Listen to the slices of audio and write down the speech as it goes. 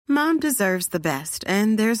Mom deserves the best,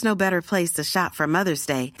 and there's no better place to shop for Mother's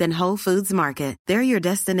Day than Whole Foods Market. They're your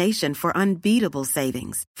destination for unbeatable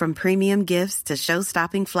savings, from premium gifts to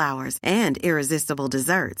show-stopping flowers and irresistible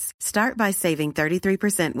desserts. Start by saving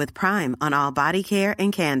 33% with Prime on all body care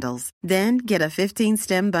and candles. Then get a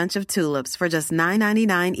 15-stem bunch of tulips for just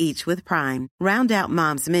 $9.99 each with Prime. Round out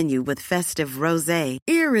Mom's menu with festive rosé,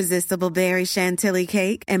 irresistible berry chantilly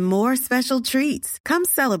cake, and more special treats. Come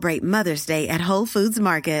celebrate Mother's Day at Whole Foods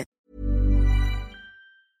Market.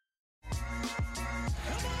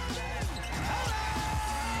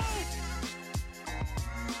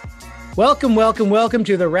 Welcome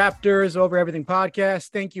to the Raptors Over Everything podcast.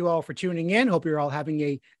 Thank you all for tuning in. Hope you're all having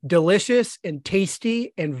a delicious and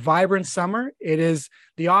tasty and vibrant summer. It is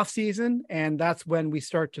the off season, and that's when we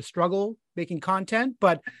start to struggle making content.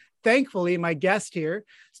 But thankfully, my guest here,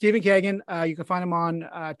 Stephen Kagan, you can find him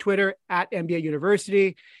on Twitter at NBA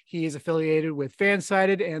University. He is affiliated with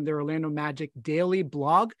Fansided and the Orlando Magic Daily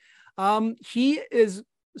blog. He is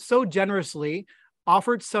so generously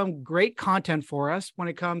offered some great content for us when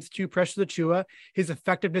it comes to Precious Achiuwa, his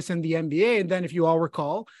effectiveness in the NBA. And then if you all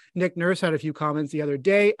recall, Nick Nurse had a few comments the other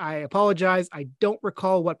day. I apologize. I don't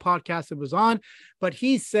recall what podcast it was on, but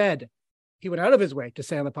he said, he went out of his way to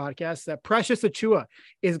say on the podcast that Precious Achiuwa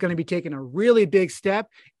is going to be taking a really big step.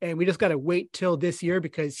 And we just got to wait till this year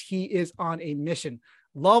because he is on a mission.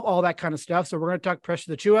 Love all that kind of stuff. So we're going to talk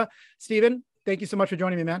Precious Achiuwa. Stephen, thank you so much for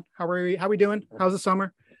joining me, man. How are we doing? How's the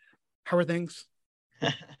summer? How are things?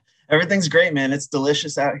 Everything's great, man. It's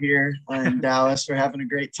delicious out here in Dallas. We're having a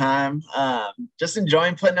great time. Just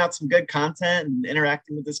enjoying putting out some good content and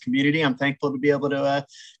interacting with this community. I'm thankful to be able to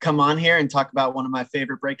come on here and talk about one of my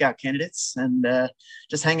favorite breakout candidates and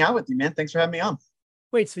just hang out with you, man. Thanks for having me on.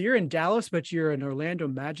 Wait, so you're in Dallas, but you're an Orlando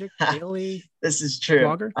Magic Daily This is true.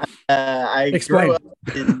 blogger? I grew up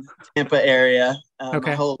in Tampa area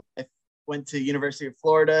my whole life. Went to University of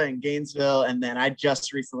Florida in Gainesville, and then I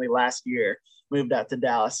just recently last year moved out to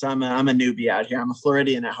Dallas. So I'm a newbie out here. I'm a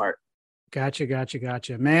Floridian at heart. Gotcha.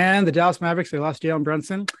 Man, the Dallas Mavericks, they lost Jalen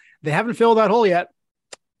Brunson. They haven't filled that hole yet.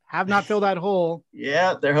 Have not filled that hole.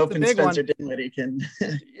 Yeah, they're hoping Spencer Dinwiddie can.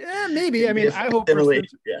 Yeah, maybe. I mean, I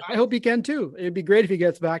hope he can too. It'd be great if he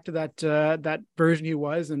gets back to that version he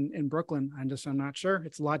was in Brooklyn. I'm not sure.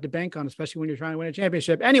 It's a lot to bank on, especially when you're trying to win a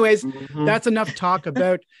championship. Anyways, That's enough talk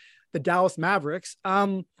about the Dallas Mavericks.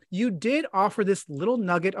 You did offer this little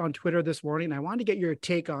nugget on Twitter this morning, and I wanted to get your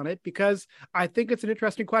take on it because I think it's an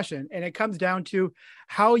interesting question, and it comes down to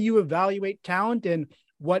how you evaluate talent and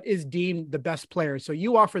what is deemed the best player. So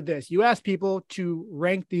you offered this. You asked people to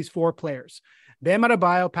rank these four players: Bam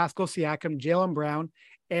Adebayo, Pascal Siakam, Jaylen Brown,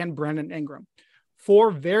 and Brandon Ingram.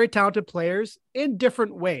 Four very talented players in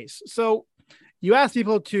different ways. So you asked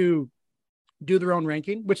people to do their own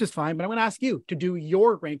ranking, which is fine, but I'm going to ask you to do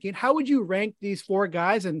your ranking. How would you rank these four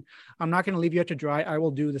guys? And I'm not going to leave you out to dry. I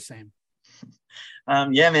will do the same.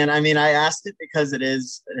 Yeah, man. I mean, I asked it because it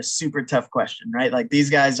is a super tough question, right? Like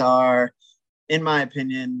these guys are, in my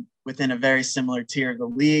opinion, within a very similar tier of the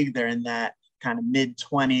league. They're in that kind of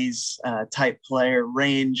mid-20s type player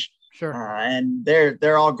range. Sure. And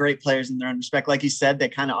they're all great players in their own respect. Like you said, they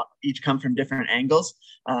kind of each come from different angles.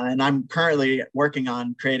 And I'm currently working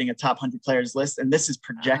on creating a top 100 players list. And this is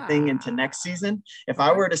projecting into next season. If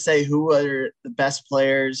I were to say who are the best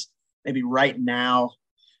players, maybe right now,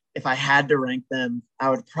 if I had to rank them,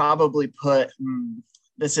 I would probably put,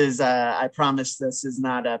 this is, I promise this is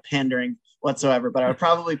not pandering whatsoever, but I would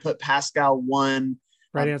probably put Pascal 1,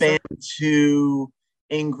 Bam 2,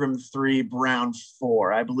 Ingram 3, Brown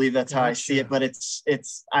 4. I believe that's how I see it, but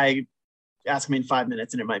I ask me in 5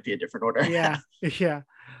 minutes and it might be a different order. Yeah.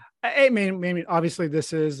 I mean, obviously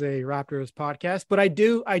this is a Raptors podcast, but I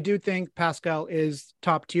do think Pascal is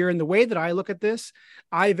top tier. And the way that I look at this,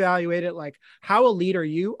 I evaluate it like, how elite are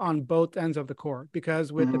you on both ends of the court?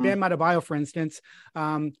 Because with the Bam Adebayo, for instance,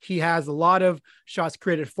 he has a lot of shots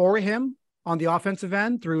created for him on the offensive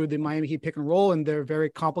end through the Miami Heat pick and roll and their very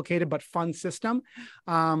complicated but fun system.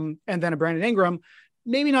 And then a Brandon Ingram,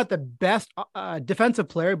 maybe not the best defensive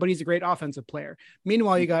player, but he's a great offensive player.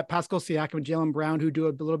 Meanwhile, you got Pascal Siakam and Jaylen Brown, who do a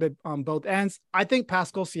little bit on both ends. I think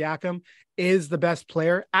Pascal Siakam is the best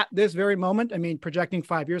player at this very moment. I mean, projecting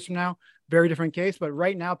 5 years from now, very different case. But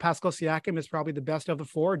right now, Pascal Siakam is probably the best of the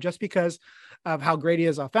four just because of how great he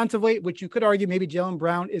is offensively, which you could argue maybe Jaylen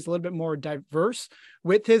Brown is a little bit more diverse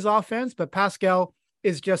with his offense. But Pascal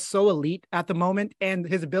is just so elite at the moment, and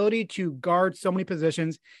his ability to guard so many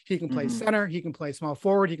positions. He can play center, he can play small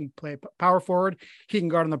forward, he can play power forward, he can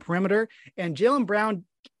guard on the perimeter. And Jaylen Brown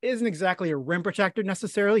isn't exactly a rim protector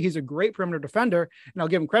necessarily. He's a great perimeter defender, and I'll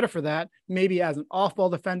give him credit for that. Maybe as an off-ball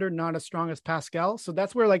defender, not as strong as Pascal. So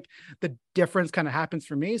that's where like the difference kind of happens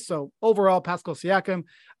for me. So overall, Pascal Siakam,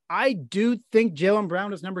 I do think Jaylen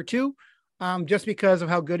Brown is number 2, just because of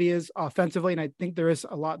how good he is offensively, and I think there is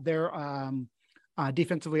a lot there.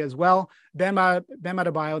 Defensively as well. Bam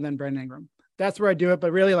Adebayo, and then Brandon Ingram. That's where I do it.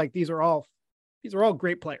 But really, like these are all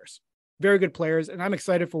great players, very good players, and I'm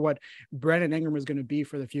excited for what Brandon Ingram is going to be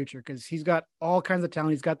for the future because he's got all kinds of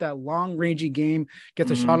talent. He's got that long rangey game,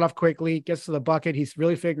 gets a shot off quickly, gets to the bucket. He's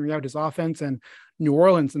really figuring out his offense. And New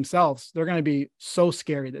Orleans themselves, they're going to be so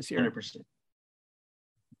scary this year. 100%.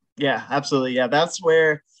 Yeah, absolutely. Yeah, that's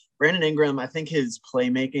where Brandon Ingram, I think his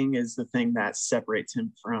playmaking is the thing that separates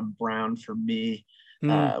him from Brown for me,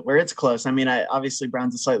 where it's close. I mean, obviously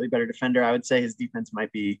Brown's a slightly better defender. I would say his defense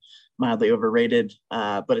might be mildly overrated,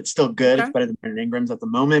 but it's still good. Okay. It's better than Brandon Ingram's at the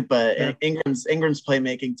moment. But yeah. Ingram's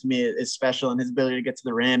playmaking to me is special, and his ability to get to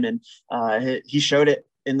the rim. And he showed it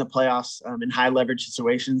in the playoffs in high leverage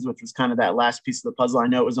situations, which was kind of that last piece of the puzzle. I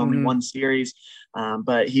know it was only one series,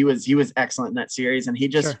 but he was excellent in that series, and he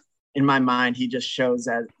just. Sure. In my mind, he just shows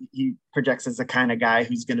that he projects as the kind of guy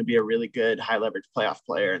who's going to be a really good high leverage playoff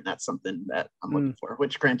player. And that's something that I'm looking for,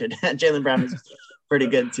 which granted Jaylen Brown is pretty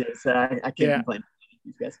good too. So I can't complain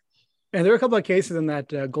these guys. And there were a couple of cases in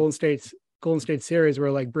that Golden State series where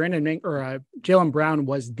like Jaylen Brown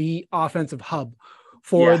was the offensive hub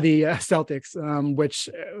for the Celtics, which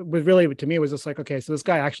was really, to me, was just like, okay, so this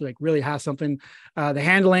guy actually like really has something, the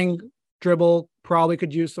handling, dribble probably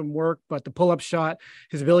could use some work, but the pull-up shot,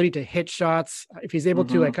 his ability to hit shots, if he's able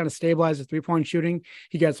to like kind of stabilize his 3-point shooting,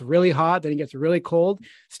 he gets really hot, then he gets really cold,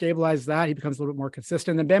 stabilize that, he becomes a little bit more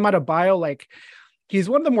consistent. And Bam Adebayo, like he's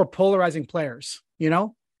one of the more polarizing players,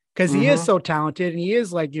 because he is so talented, and he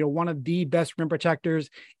is like, one of the best rim protectors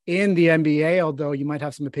in the NBA, although you might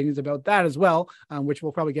have some opinions about that as well, which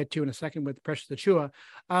we'll probably get to in a second with Precious Achiuwa.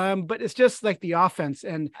 But it's just like the offense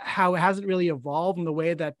and how it hasn't really evolved in the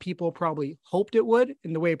way that people probably hoped it would,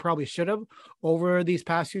 in the way it probably should have over these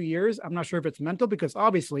past few years. I'm not sure if it's mental, because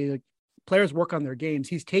obviously like, players work on their games.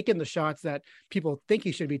 He's taken the shots that people think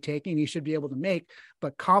he should be taking, he should be able to make,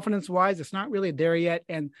 but confidence wise, it's not really there yet.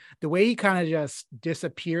 And the way he kind of just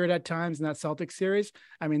disappeared at times in that Celtics series,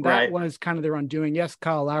 I mean, that was kind of their undoing. Yes,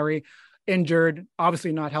 Kyle Lowry injured,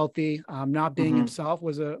 obviously not healthy, not being himself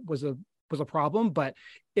was a problem. But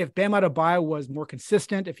if Bam Adebayo was more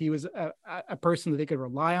consistent, if he was a person that they could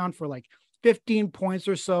rely on for like 15 points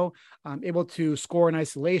or so, able to score in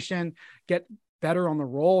isolation, get better on the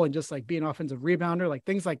roll, and just like be an offensive rebounder, like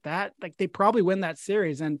things like that, like they probably win that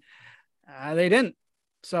series, and they didn't.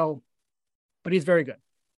 So, but he's very good.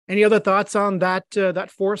 Any other thoughts on that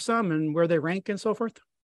foursome and where they rank and so forth?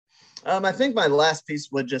 I think my last piece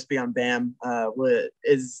would just be on Bam.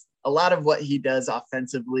 Is a lot of what he does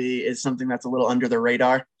offensively is something that's a little under the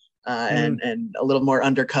radar and a little more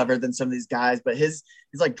undercover than some of these guys. But his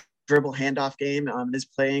like dribble handoff game, his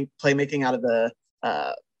playmaking out of the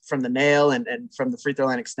from the nail and from the free throw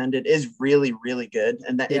line extended is really, really good.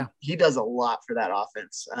 And that he does a lot for that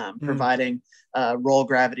offense, providing roll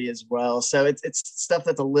gravity as well. So it's stuff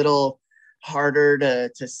that's a little harder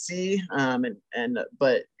to see,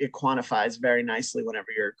 but it quantifies very nicely whenever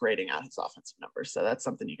you're grading out his offensive numbers. So that's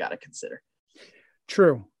something you got to consider.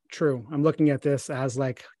 True. I'm looking at this as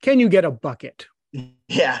like, can you get a bucket?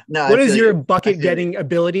 Yeah. No. What is your bucket getting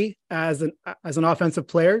ability as an offensive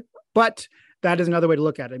player? But that is another way to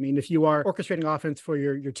look at it. I mean, if you are orchestrating offense for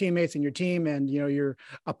your teammates and your team, and you're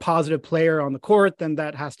a positive player on the court, then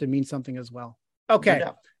that has to mean something as well. Okay,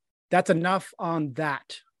 that's enough on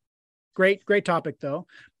that. Great topic though.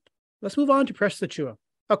 Let's move on to Precious Achiuwa.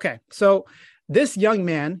 Okay, so this young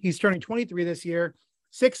man, he's turning 23 this year,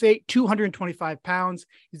 6'8", 225 pounds.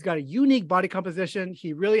 He's got a unique body composition.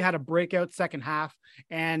 He really had a breakout second half,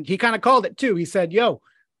 and he kind of called it too. He said,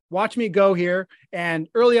 watch me go here. And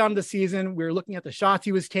early on in the season, we were looking at the shots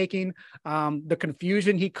he was taking, the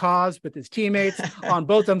confusion he caused with his teammates on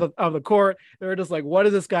both ends of the court. They were just like, what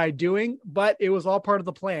is this guy doing? But it was all part of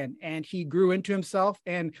the plan. And he grew into himself.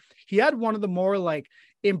 And he had one of the more like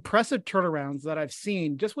impressive turnarounds that I've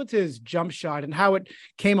seen just with his jump shot and how it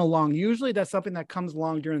came along. Usually that's something that comes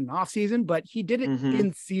along during the off season, but he did it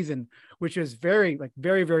in season, which is very,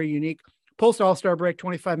 very unique. Post All-Star break,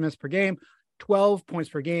 25 minutes per game. 12 points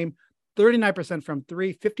per game, 39% from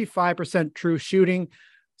three, 55% true shooting,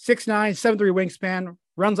 6'9", 7'3" wingspan,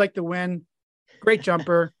 runs like the wind, great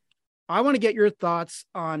jumper. I want to get your thoughts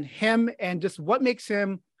on him and just what makes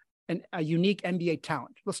him a unique NBA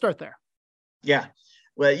talent. Let's start there. Yeah.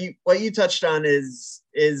 Well, what you touched on is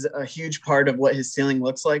a huge part of what his ceiling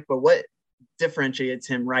looks like, but what differentiates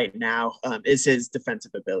him right now is his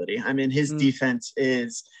defensive ability. I mean, his defense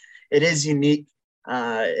is unique.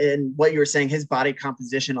 And what you were saying, his body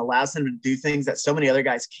composition allows him to do things that so many other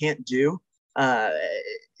guys can't do.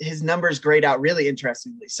 His numbers grade out really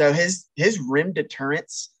interestingly. So his rim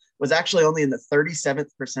deterrence was actually only in the 37th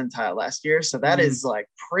percentile last year. So that is like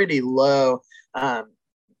pretty low.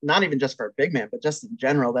 Not even just for a big man, but just in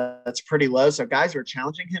general, that's pretty low. So guys were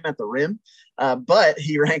challenging him at the rim, but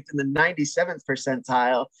he ranked in the 97th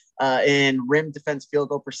percentile in rim defense field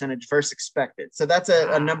goal percentage versus expected. So that's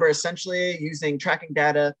a number essentially using tracking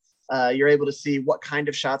data. You're able to see what kind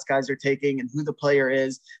of shots guys are taking and who the player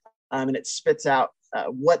is. And it spits out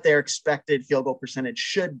what their expected field goal percentage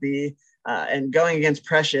should be. And going against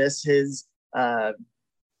Precious, his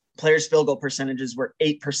players' field goal percentages were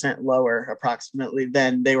 8% lower approximately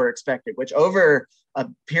than they were expected, which over a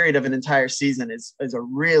period of an entire season is a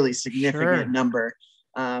really significant number.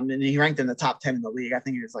 And he ranked in the top 10 in the league. I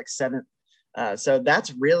think he was like 7th. So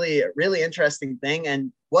that's really a really interesting thing.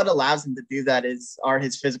 And what allows him to do that are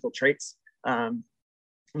his physical traits.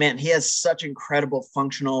 Man, he has such incredible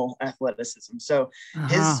functional athleticism. So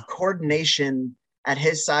his coordination at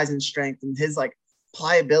his size and strength and his like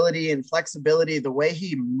pliability and flexibility, the way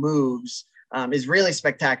he moves is really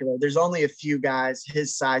spectacular. There's only a few guys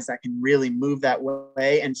his size that can really move that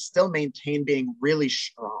way and still maintain being really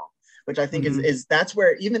strong, which I think is that's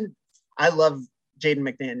where even I love Jaden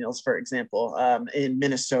McDaniels, for example, in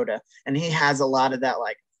Minnesota. And he has a lot of that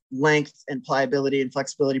like length and pliability and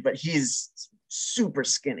flexibility, but he's super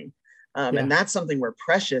skinny. And that's something where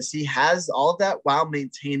Precious, he has all of that while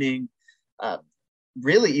maintaining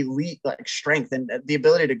really elite like strength and the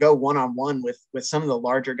ability to go one-on-one with some of the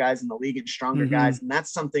larger guys in the league and stronger guys. And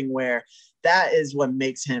that's something where that is what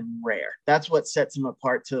makes him rare. That's what sets him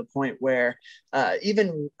apart to the point where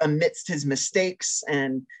even amidst his mistakes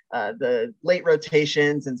and the late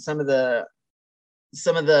rotations and some of the,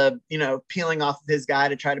 peeling off of his guy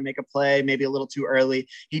to try to make a play, maybe a little too early,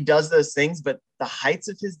 he does those things, but the heights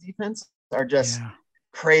of his defense are just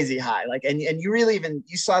crazy high. Like, and you really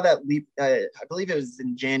you saw that leap. I believe it was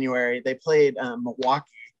in January. They played Milwaukee,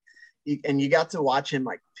 and you got to watch him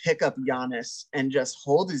like pick up Giannis and just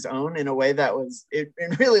hold his own in a way that was in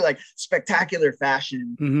really like spectacular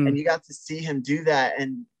fashion. And you got to see him do that.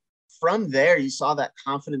 And from there, you saw that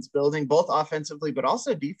confidence building, both offensively, but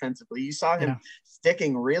also defensively. You saw him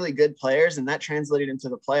sticking really good players, and that translated into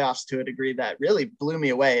the playoffs to a degree that really blew me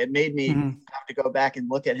away. It made me have to go back and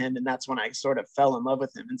look at him, and that's when I sort of fell in love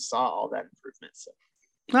with him and saw all that improvement. So.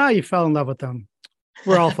 You fell in love with him.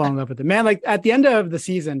 We're all falling in love with it, man. Like at the end of the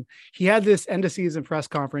season, he had this end of season press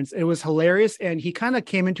conference. It was hilarious. And he kind of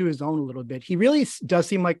came into his own a little bit. He really does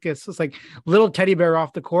seem like it's like little teddy bear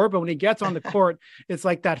off the court. But when he gets on the court, it's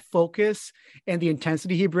like that focus and the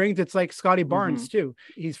intensity he brings. It's like Scotty Barnes too.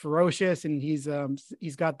 He's ferocious and he's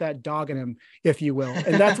got that dog in him, if you will.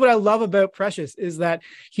 And that's what I love about Precious is that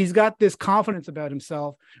he's got this confidence about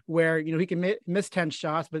himself where, he can miss 10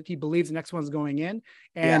 shots, but he believes the next one's going in.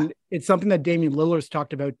 And it's something that Damian Lillard's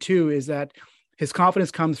talked about too, is that his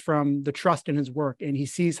confidence comes from the trust in his work, and he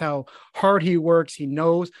sees how hard he works. He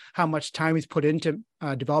knows how much time he's put into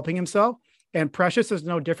developing himself. And Precious is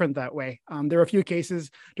no different that way. There are a few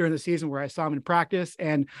cases during the season where I saw him in practice,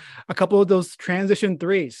 and a couple of those transition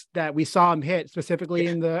threes that we saw him hit specifically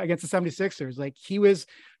against the 76ers. Like he was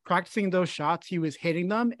practicing those shots, he was hitting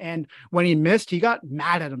them. And when he missed, he got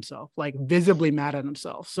mad at himself, like visibly mad at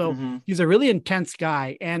himself. So he's a really intense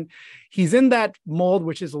guy, and he's in that mold,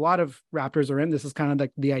 which is a lot of Raptors are in. This is kind of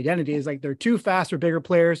like the identity is like they're too fast for bigger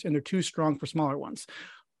players and they're too strong for smaller ones.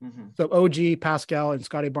 So OG, Pascal, and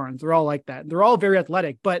Scotty Barnes, they're all like that. They're all very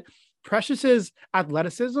athletic, but Precious's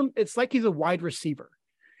athleticism, it's like he's a wide receiver.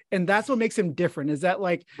 And that's what makes him different, is that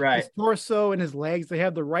like his torso and his legs, they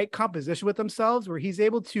have the right composition with themselves where he's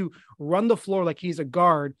able to run the floor like he's a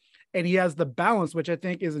guard. And he has the balance, which I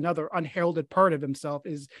think is another unheralded part of himself,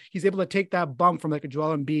 is he's able to take that bump from like a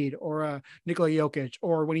Joel Embiid or a Nikola Jokic,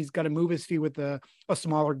 or when he's got to move his feet with a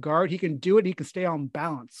smaller guard, he can do it. He can stay on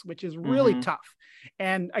balance, which is really tough.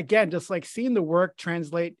 And again, just like seeing the work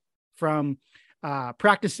translate from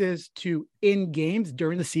practices to in games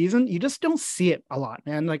during the season, you just don't see it a lot,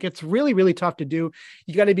 man. Like it's really, really tough to do.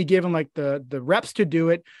 You got to be given like the reps to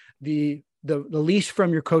do it, the the leash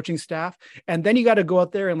from your coaching staff. And then you got to go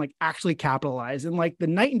out there and like actually capitalize. And like the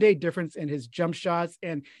night and day difference in his jump shots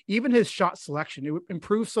and even his shot selection, it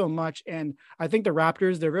improved so much. And I think the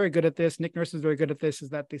Raptors, they're very good at this. Nick Nurse is very good at this, is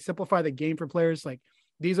that they simplify the game for players. Like,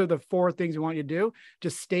 these are the 4 things we want you to do.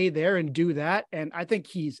 Just stay there and do that. And I think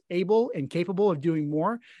he's able and capable of doing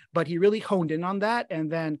more, but he really honed in on that.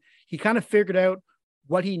 And then he kind of figured out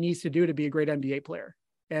what he needs to do to be a great NBA player.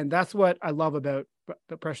 And that's what I love about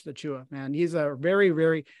the Precious Achiuwa, man. He's a very,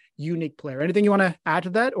 very unique player. Anything you want to add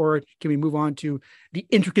to that, or can we move on to the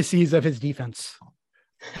intricacies of his defense?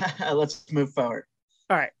 Let's move forward.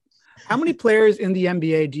 All right. How many players in the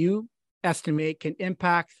NBA do you estimate can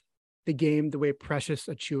impact the game the way Precious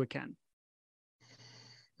Achiuwa can?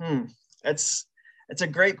 It's a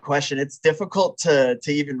great question. It's difficult to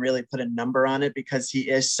even really put a number on it because he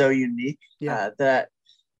is so unique.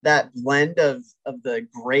 That blend of the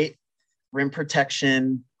great rim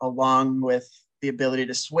protection along with the ability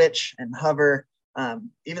to switch and hover.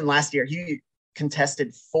 Even last year, he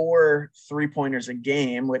contested 4 3-pointers a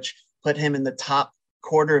game, which put him in the top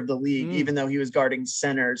quarter of the league, even though he was guarding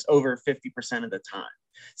centers over 50% of the time.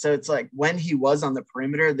 So it's like when he was on the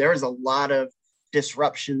perimeter, there was a lot of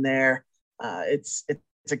disruption there. It's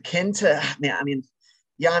akin to,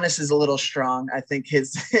 Giannis is a little strong. I think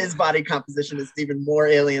his body composition is even more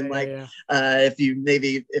alien-like.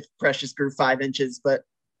 If Precious grew 5 inches, but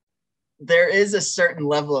there is a certain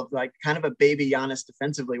level of like kind of a baby Giannis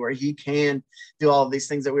defensively where he can do all of these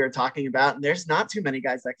things that we were talking about. And there's not too many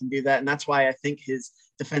guys that can do that. And that's why I think his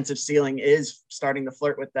defensive ceiling is starting to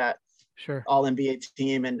flirt with that all NBA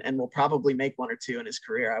team and will probably make 1 or 2 in his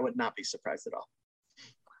career. I would not be surprised at all.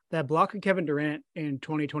 That block of Kevin Durant in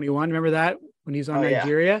 2021. Remember that when he's on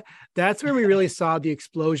Nigeria? Yeah. That's where we really saw the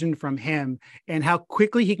explosion from him and how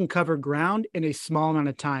quickly he can cover ground in a small amount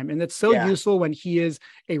of time. And that's so useful when he is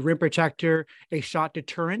a rim protector, a shot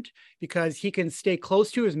deterrent, because he can stay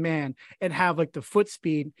close to his man and have like the foot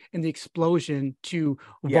speed and the explosion to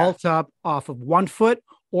vault up off of 1 foot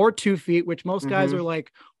or 2 feet, which most guys are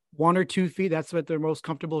like 1 or 2 feet. That's what they're most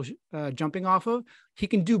comfortable jumping off of. He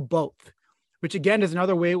can do both, which again is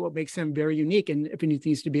another way what makes him very unique. And if it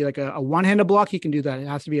needs to be like a one-handed block, he can do that. It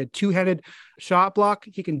has to be a 2-handed shot block,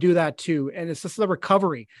 he can do that too. And it's just the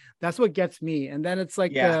recovery. That's what gets me. And then it's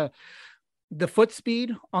like the foot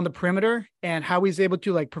speed on the perimeter and how he's able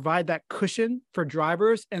to like provide that cushion for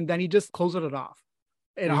drivers. And then he just closes it off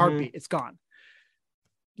in a heartbeat. It's gone.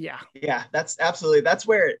 Yeah, that's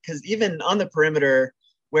where, because even on the perimeter,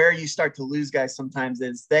 where you start to lose guys sometimes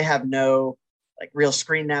is they have no like real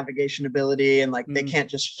screen navigation ability, and like they can't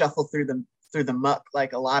just shuffle through the muck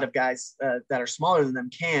like a lot of guys that are smaller than them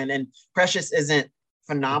can. And Precious isn't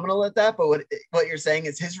phenomenal at that, but what you're saying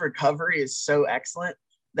is his recovery is so excellent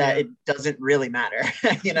that it doesn't really matter.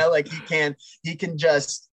 Like he can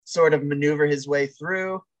just sort of maneuver his way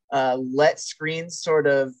through, let screens sort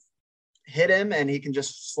of hit him, and he can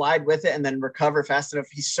just slide with it and then recover fast enough.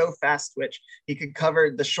 He's so fast twitch. He could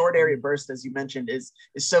cover the short area burst, as you mentioned, is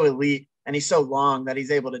so elite, and he's so long that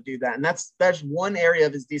he's able to do that. And that's one area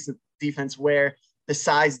of his decent defense where the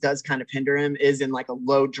size does kind of hinder him, is in like a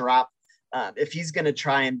low drop. If he's going to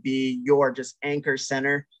try and be your just anchor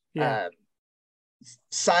center,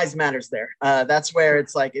 size matters there. That's where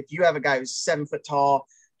it's like, if you have a guy who's 7 foot tall,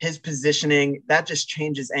 his positioning, that just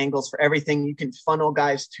changes angles for everything. You can funnel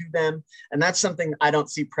guys to them. And that's something I don't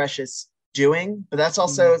see Precious doing, but that's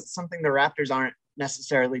also something the Raptors aren't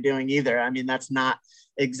necessarily doing either. I mean, that's not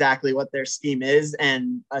exactly what their scheme is.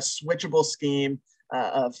 And a switchable scheme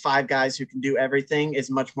of 5 guys who can do everything is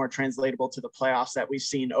much more translatable to the playoffs that we've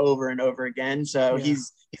seen over and over again. So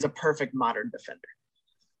he's a perfect modern defender.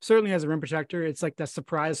 Certainly as a rim protector, it's like that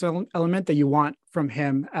surprise element that you want from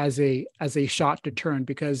him as a shot deterrent,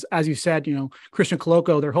 because as you said, Christian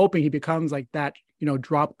Koloko, they're hoping he becomes like that,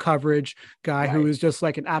 drop coverage guy who is just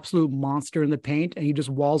like an absolute monster in the paint, and he just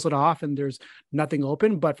walls it off and there's nothing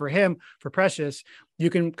open. But for Precious,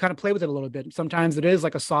 you can kind of play with it a little bit. Sometimes it is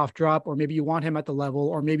like a soft drop, or maybe you want him at the level,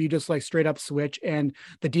 or maybe you just like straight up switch and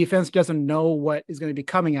the defense doesn't know what is going to be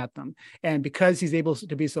coming at them. And because he's able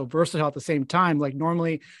to be so versatile at the same time, like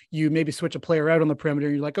normally you maybe switch a player out on the perimeter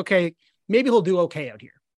and you're like, okay, maybe he'll do okay out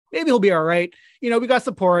here. Maybe he'll be all right. We got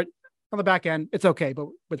support on the back end. It's okay. But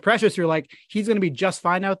with Precious, you're like, he's going to be just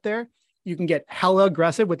fine out there. You can get hella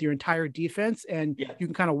aggressive with your entire defense, and you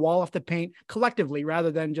can kind of wall off the paint collectively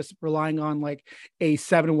rather than just relying on like a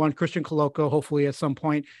 7-1 Christian Koloko, hopefully at some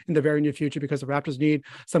point in the very near future, because the Raptors need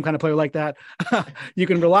some kind of player like that. You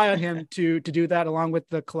can rely on him to do that, along with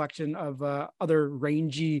the collection of other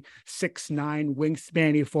rangy 6'9"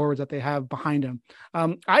 wingspan forwards that they have behind him.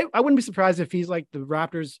 I wouldn't be surprised if he's like the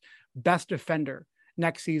Raptors best defender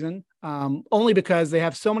next season, only because they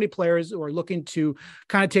have so many players who are looking to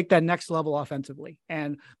kind of take that next level offensively.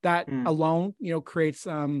 And that alone, creates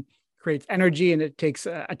energy, and it takes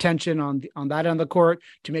attention on that end of the court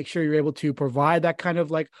to make sure you're able to provide that kind of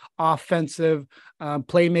like offensive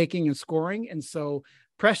playmaking and scoring. And so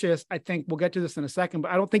Precious, I think we'll get to this in a second,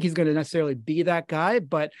 but I don't think he's going to necessarily be that guy.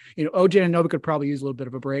 But, OJ Anunoby could probably use a little bit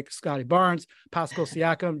of a break. Scotty Barnes, Pascal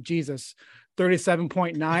Siakam, Jesus,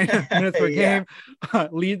 37.9 minutes per game,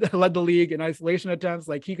 led the league in isolation attempts.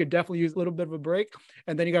 Like, he could definitely use a little bit of a break.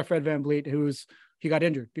 And then you got Fred VanVleet, he got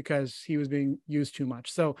injured because he was being used too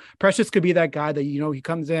much. So Precious could be that guy that, he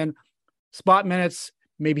comes in, spot minutes.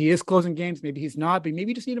 Maybe he is closing games. Maybe he's not, but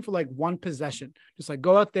maybe you just need him for like one possession. Just like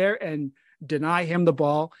go out there and deny him the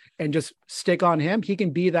ball and just stick on him. He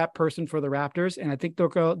can be that person for the Raptors. And I think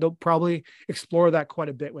they'll probably explore that quite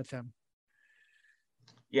a bit with him.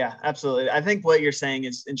 Yeah, absolutely. I think what you're saying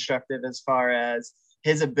is instructive as far as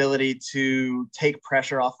his ability to take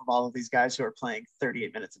pressure off of all of these guys who are playing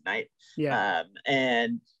 38 minutes a night. Yeah.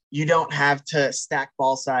 And you don't have to stack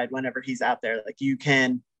ball side whenever he's out there. Like you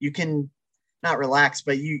can not relax,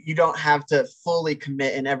 but you don't have to fully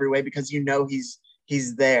commit in every way because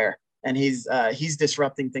he's there. And he's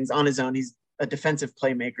disrupting things on his own. He's a defensive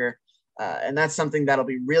playmaker. And that's something that'll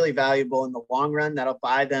be really valuable in the long run. That'll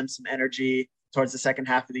buy them some energy towards the second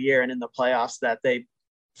half of the year and in the playoffs that they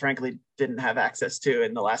frankly didn't have access to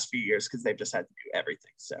in the last few years because they've just had to do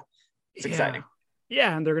everything. So it's exciting.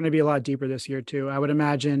 Yeah, and they're going to be a lot deeper this year too. I would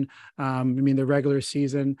imagine. The regular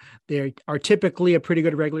season, they are typically a pretty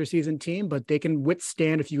good regular season team, but they can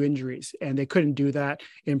withstand a few injuries, and they couldn't do that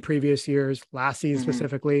in previous years. Last season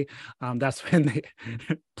specifically, that's when they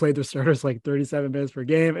played their starters like 37 minutes per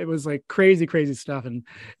game. It was like crazy stuff, and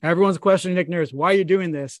everyone's questioning Nick Nurse, why are you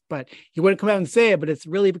doing this? But he wouldn't come out and say it. But it's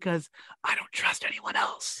really because I don't trust anyone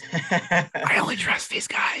else. I only trust these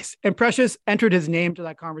guys. And Precious entered his name to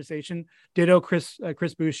that conversation. Ditto Chris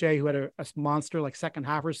Boucher, who had a monster like second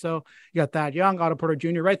half or so. You got Thad Young, Otto Porter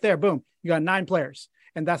Jr. right there. Boom. You got 9 players.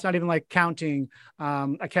 And that's not even like counting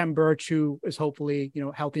a Khem Birch, who is hopefully,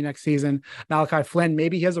 healthy next season. Malachi Flynn,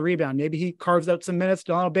 maybe he has a rebound. Maybe he carves out some minutes.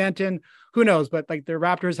 Donald Banton, who knows? But like the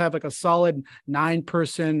Raptors have like a solid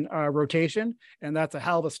 9-person rotation, and that's a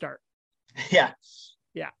hell of a start. Yeah.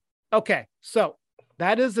 Okay. So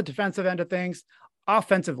that is the defensive end of things.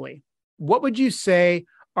 Offensively, what would you say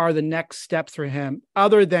are the next steps for him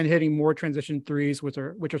other than hitting more transition threes, which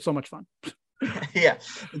are so much fun? Yeah.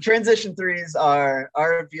 The transition threes are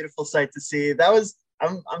a beautiful sight to see.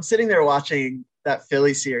 I'm sitting there watching that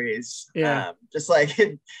Philly series. Yeah. Just like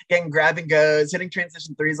getting grab and goes, hitting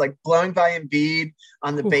transition threes, like blowing by Embiid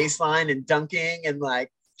on the baseline and dunking and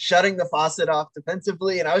like shutting the faucet off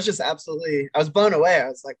defensively. And I was just I was blown away. I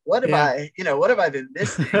was like, what have I been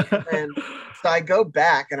missing? And so I go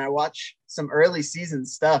back and I watch some early season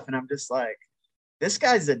stuff and I'm just like, this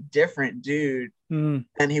guy's a different dude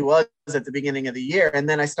than he was at the beginning of the year. And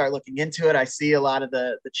then I start looking into it. I see a lot of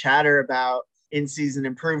the chatter about in-season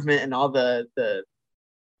improvement and all the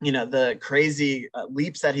crazy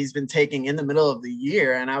leaps that he's been taking in the middle of the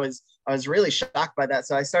year. And I was really shocked by that.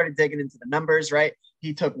 So I started digging into the numbers, right?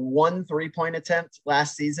 He took 1 3-point attempt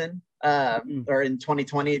last season or in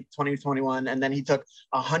 2020, 2021. And then he took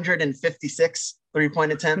 156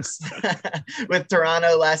 3-point attempts with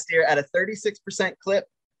Toronto last year at a 36% clip,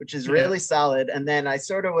 which is really solid. And then I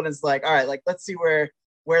sort of was like, all right, like, let's see where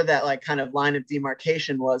that like kind of line of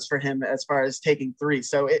demarcation was for him as far as taking threes.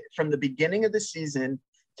 So from the beginning of the season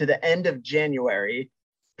to the end of January,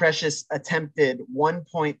 Precious attempted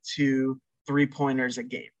 1.2 3-pointers a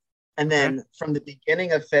game. And then from the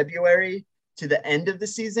beginning of February to the end of the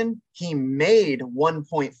season, he made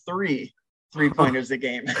 1.3 3-pointers a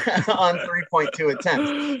game on 3.2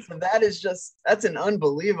 attempts. So that's an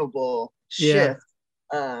unbelievable shift.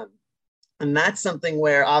 And that's something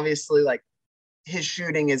where obviously like his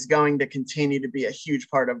shooting is going to continue to be a huge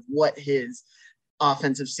part of what his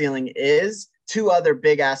offensive ceiling is. 2 other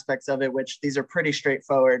big aspects of it, which these are pretty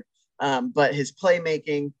straightforward, but his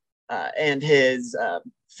playmaking and his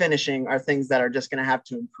finishing are things that are just going to have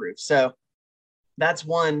to improve. So that's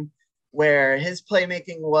one where his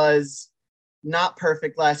playmaking was not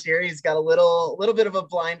perfect last year. He's got a little bit of a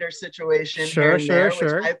blinder situation. Sure. Which I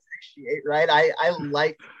appreciate, right?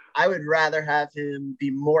 I would rather have him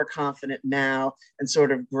be more confident now and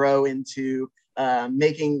sort of grow into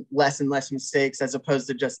making less and less mistakes as opposed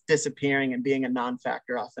to just disappearing and being a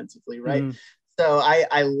non-factor offensively, right? So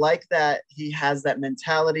I like that he has that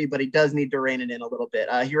mentality, but he does need to rein it in a little bit.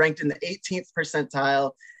 He ranked in the 18th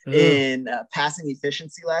percentile in passing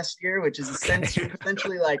efficiency last year, which is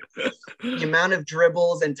essentially like the amount of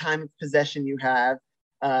dribbles and time of possession you have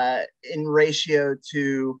in ratio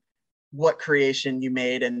to what creation you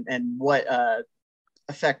made and what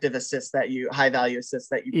effective assists that you high value assists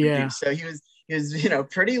that you produce. So he was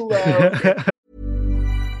pretty low.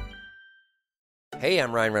 Hey,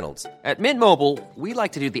 I'm Ryan Reynolds. At Mint Mobile, we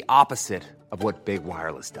like to do the opposite of what Big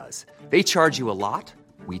Wireless does. They charge you a lot,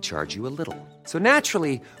 we charge you a little. So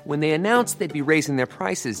naturally, when they announced they'd be raising their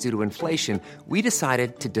prices due to inflation, we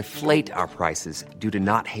decided to deflate our prices due to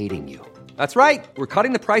not hating you. That's right. We're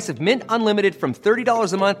cutting the price of Mint Unlimited from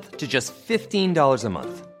 $30 a month to just $15 a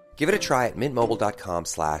month. Give it a try at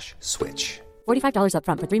mintmobile.com/switch. $45 up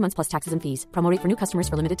front for 3 months plus taxes and fees. Promo rate for new customers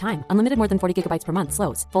for limited time. Unlimited more than 40 gigabytes per month.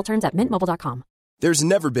 Slows full terms at mintmobile.com. There's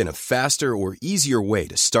never been a faster or easier way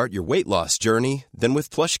to start your weight loss journey than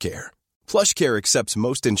with PlushCare. PlushCare accepts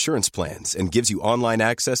most insurance plans and gives you online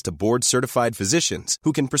access to board-certified physicians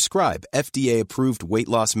who can prescribe FDA-approved weight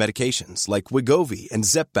loss medications like Wegovy and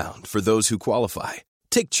Zepbound for those who qualify.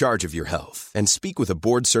 Take charge of your health and speak with a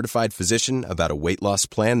board-certified physician about a weight loss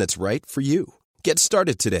plan that's right for you. Get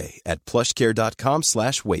started today at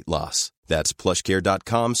plushcare.com/weight loss. That's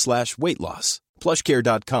plushcare.com/weight loss.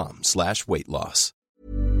 plushcare.com/weight loss.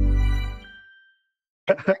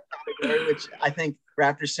 Which I think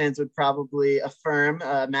Raptors fans would probably affirm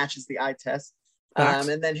matches the eye test.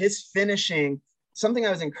 And then his finishing, something I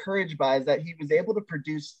was encouraged by is that he was able to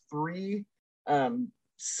produce 3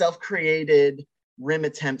 self-created rim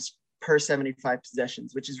attempts per 75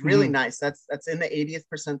 possessions, which is really nice. That's in the 80th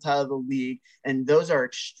percentile of the league. And those are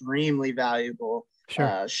extremely valuable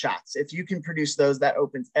shots. If you can produce those, that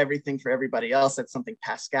opens everything for everybody else. That's something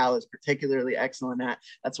Pascal is particularly excellent at.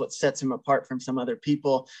 That's what sets him apart from some other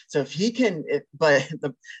people. So if he can,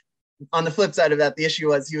 on the flip side of that, the issue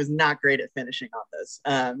was he was not great at finishing on those.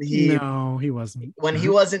 He wasn't. When he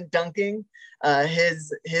wasn't dunking,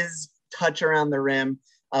 his touch around the rim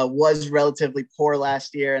was relatively poor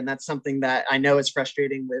last year. And that's something that I know is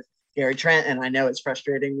frustrating with Gary Trent, and I know it's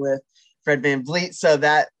frustrating with Fred VanVleet. So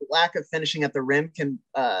that lack of finishing at the rim can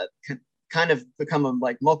kind of become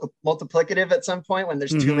multiplicative at some point when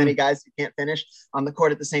there's too many guys who can't finish on the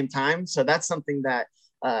court at the same time. So that's something that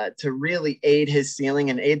to really aid his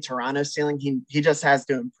ceiling and aid Toronto's ceiling, he just has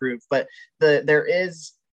to improve. But there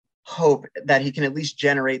is hope that he can at least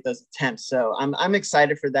generate those attempts. So I'm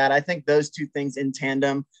excited for that. I think those two things in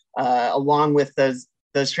tandem, along with those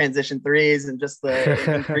transition threes and just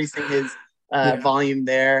the increasing his volume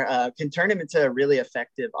there, can turn him into a really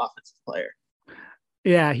effective offensive player.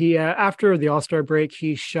 Yeah, he after the All-Star break,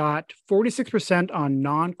 he shot 46% on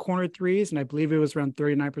non-corner threes, and I believe it was around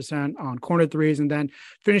 39% on corner threes. And then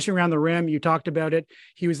finishing around the rim, you talked about it.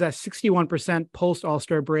 He was at 61% post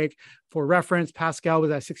All-Star break. For reference, Pascal was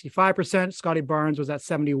at 65%. Scotty Barnes was at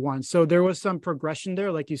 71%. So there was some progression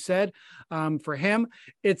there, like you said. For him,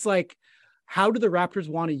 it's like, how do the Raptors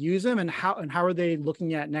want to use him, and how are they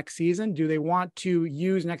looking at next season? Do they want to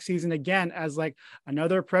use next season again as like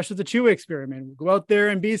another Precious Achiuwa experiment? Go out there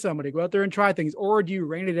and be somebody, go out there and try things, or do you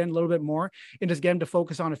rein it in a little bit more and just get him to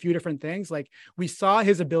focus on a few different things? Like we saw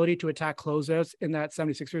his ability to attack closeouts in that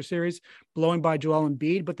 76ers series, blowing by Joel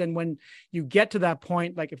Embiid. But then when you get to that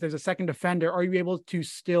point, like if there's a second defender, are you able to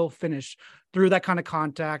still finish through that kind of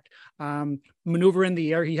contact, maneuver in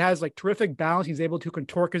the air? He has like terrific balance. He's able to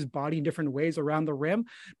contort his body in different ways around the rim,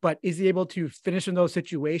 but is he able to finish in those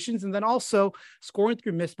situations? And then also scoring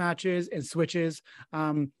through mismatches and switches.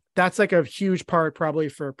 That's like a huge part probably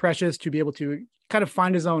for Precious to be able to kind of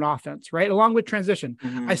find his own offense, right? Along with transition.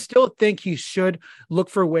 I still think he should look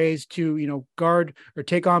for ways to, guard or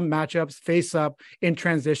take on matchups, face up in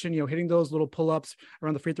transition, hitting those little pull-ups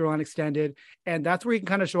around the free throw line extended. And that's where he can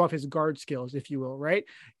kind of show off his guard skills, if you will, right?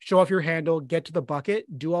 Show off your handle, get to the bucket,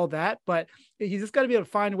 do all that. But he's just got to be able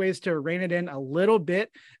to find ways to rein it in a little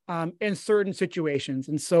bit in certain situations.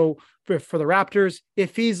 And so for the Raptors,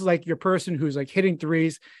 if he's like your person who's like hitting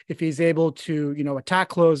threes, if he's able to, attack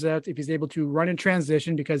closeouts, if he's able to run in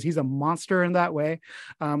transition, because he's a monster in that way.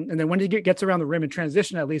 And then when he gets around the rim in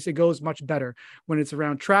transition, at least it goes much better. When it's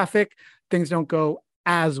around traffic, things don't go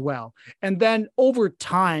as well. And then over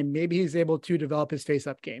time, maybe he's able to develop his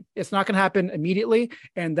face-up game. It's not going to happen immediately.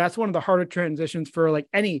 And that's one of the harder transitions for like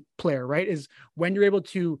any player, right? Is when you're able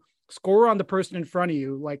to score on the person in front of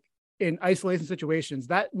you, like in isolation situations,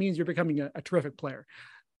 that means you're becoming a terrific player.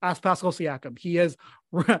 Ask Pascal Siakam. He has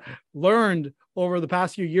learned over the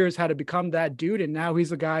past few years had to become that dude. And now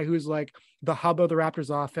he's a guy who's like the hub of the Raptors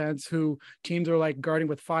offense, who teams are like guarding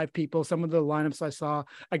with 5 people. Some of the lineups I saw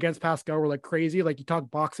against Pascal were like crazy. Like you talk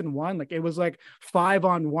box and 1, like it was like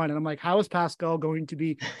 5-on-1. And I'm like, how is Pascal going to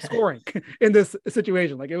be scoring in this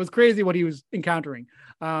situation? Like it was crazy what he was encountering.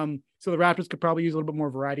 So the Raptors could probably use a little bit more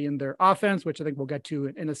variety in their offense, which I think we'll get to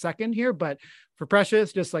in a second here. But for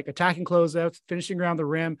Precious, just like attacking closeouts, finishing around the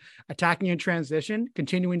rim, attacking in transition,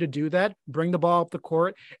 continuing to do that, bring the ball up the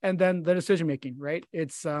court, and then the decision-making, right?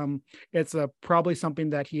 It's probably something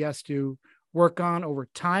that he has to work on over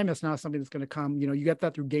time. It's not something that's going to come, you get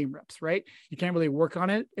that through game reps, right? You can't really work on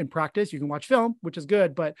it in practice. You can watch film, which is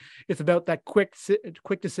good, but it's about that quick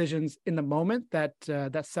decisions in the moment that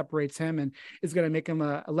separates him and is going to make him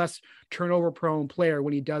a less turnover prone player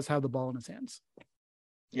when he does have the ball in his hands.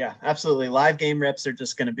 Yeah, absolutely. Live game reps are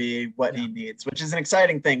just going to be what he needs, which is an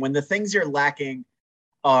exciting thing. When the things you're lacking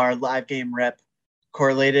are live game rep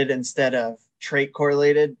correlated instead of trait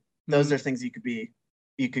correlated, those are things you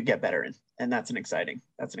could get better in. And that's an exciting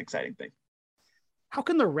thing. How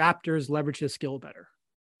can the Raptors leverage his skills better?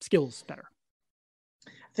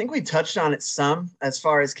 I think we touched on it some as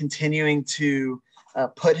far as continuing to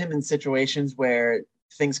put him in situations where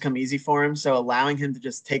things come easy for him. So allowing him to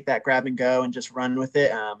just take that grab and go and just run with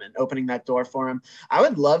it and opening that door for him. I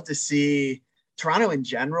would love to see Toronto in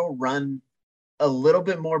general run a little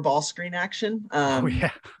bit more ball screen action.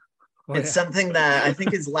 It's something that I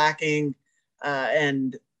think is lacking.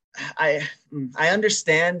 And I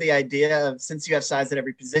understand the idea of, since you have size at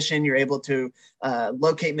every position, you're able to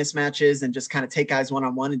locate mismatches and just kind of take guys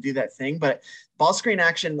one-on-one and do that thing. But ball screen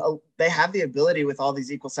action, they have the ability with all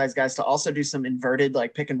these equal size guys to also do some inverted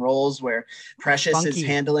like pick and rolls where Precious is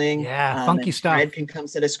handling. Funky stuff. Fred can come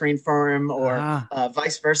set a screen for him or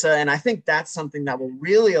vice versa. And I think that's something that will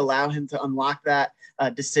really allow him to unlock that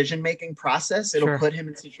decision-making process. It'll put him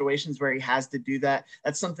in situations where he has to do that.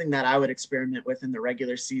 That's something that I would experiment with in the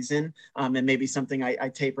regular season. And maybe something I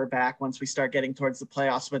taper back once we start getting towards the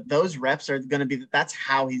playoffs, but those reps are going to be, that's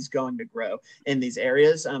how he's going to grow in these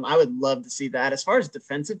areas. I would love to see that. As far as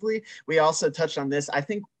defensively, we also touched on this. I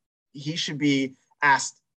think he should be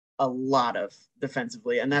asked a lot of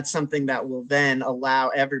defensively. And that's something that will then allow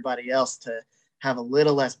everybody else to have a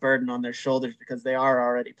little less burden on their shoulders because they are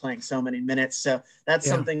already playing so many minutes. So that's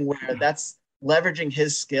something where that's leveraging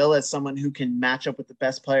his skill as someone who can match up with the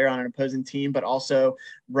best player on an opposing team, but also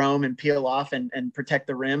roam and peel off and protect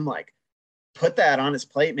the rim. Like put that on his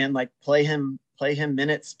plate, man. Like play him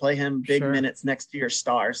minutes, play him big minutes next to your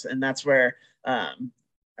stars. And that's where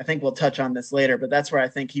I think we'll touch on this later, but that's where I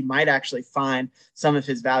think he might actually find some of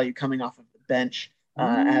his value coming off of the bench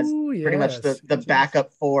as pretty much the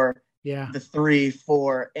backup for the 3,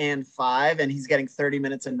 4, and 5. And he's getting 30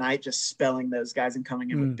 minutes a night, just spelling those guys and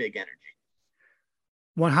coming in with big energy.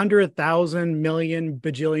 100,000 million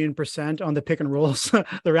bajillion % on the pick and rolls. The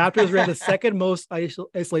Raptors ran the second most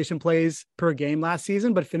isolation plays per game last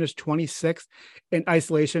season, but finished 26th in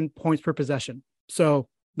isolation points per possession. So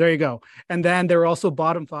there you go. And then they're also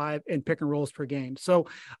bottom 5 in pick and rolls per game. So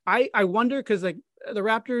I wonder, because like the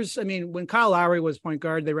Raptors, I mean, when Kyle Lowry was point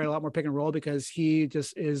guard, they ran a lot more pick and roll because he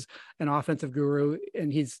just is an offensive guru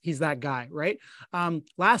and he's that guy, right?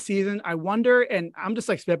 Last season, I wonder, and I'm just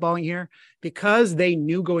like spitballing here, because they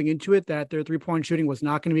knew going into it that their 3-point shooting was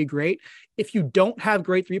not going to be great. If you don't have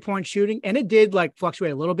great 3-point shooting, and it did like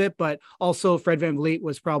fluctuate a little bit, but also Fred VanVleet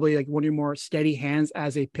was probably like one of your more steady hands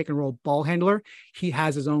as a pick and roll ball handler. He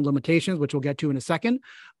has his own limitations, which we'll get to in a second.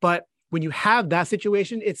 But when you have that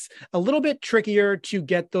situation, it's a little bit trickier to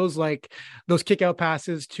get those kick out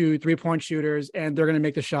passes to 3-point shooters, and they're going to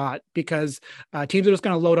make the shot because teams are just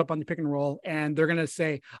going to load up on the pick and roll, and they're going to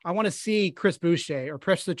say, I want to see Chris Boucher or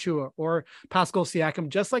Precious Achiuwa or Pascal Siakam,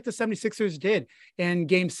 just like the 76ers did in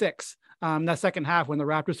Game 6. That second half when the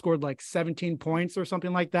Raptors scored like 17 points or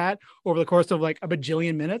something like that over the course of like a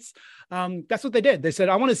bajillion minutes. That's what they did. They said,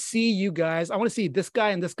 I want to see you guys. I want to see this guy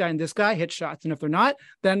and this guy and this guy hit shots. And if they're not,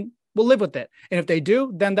 then we'll live with it. And if they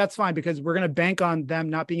do, then that's fine, because we're going to bank on them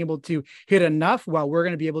not being able to hit enough while we're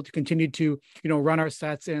going to be able to continue to, run our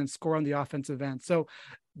sets and score on the offensive end. So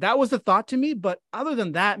that was the thought to me. But other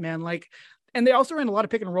than that, man, and they also ran a lot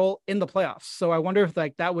of pick and roll in the playoffs. So I wonder if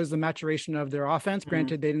that was the maturation of their offense.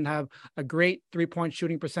 Granted, they didn't have a great 3-point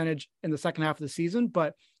shooting percentage in the second half of the season,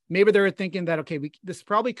 but maybe they were thinking that, okay, this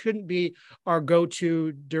probably couldn't be our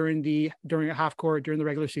go-to during a half court during the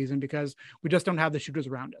regular season because we just don't have the shooters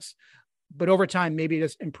around us. But over time, maybe it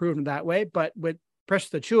just improved in that way. But with Precious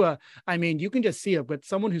Achiuwa, I mean, you can just see it with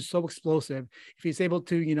someone who's so explosive. If he's able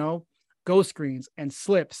to, go screens and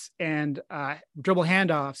slips and dribble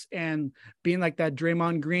handoffs and being like that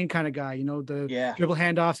Draymond Green kind of guy, the dribble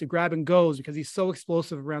handoffs, he grab and goes because he's so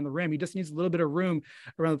explosive around the rim. He just needs a little bit of room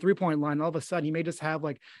around the 3-point line. All of a sudden, he may just have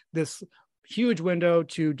like this huge window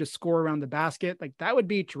to just score around the basket. Like that would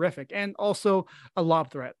be terrific. And also a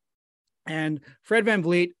lob threat. And Fred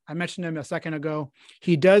VanVleet, I mentioned him a second ago.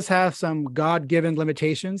 He does have some God-given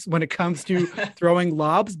limitations when it comes to throwing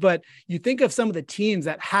lobs, but you think of some of the teams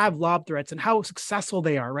that have lob threats and how successful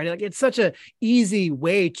they are, right? Like it's such an easy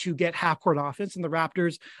way to get half-court offense. And the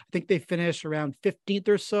Raptors, I think they finished around 15th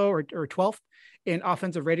or so, or 12th in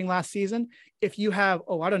offensive rating last season. If you have,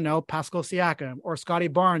 Pascal Siakam or Scotty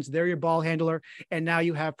Barnes, they're your ball handler. And now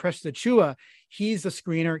you have Precious Achiuwa. He's the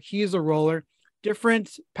screener. He's a roller. Different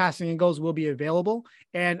passing angles will be available.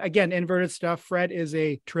 And again, inverted stuff. Fred is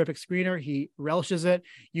a terrific screener. He relishes it,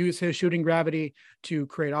 use his shooting gravity to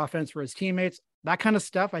create offense for his teammates. That kind of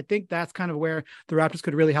stuff. I think that's kind of where the Raptors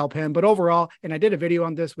could really help him. But overall, and I did a video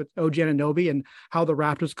on this with OG Anunoby and how the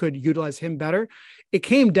Raptors could utilize him better. It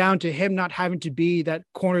came down to him not having to be that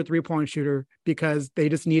corner 3-point shooter because they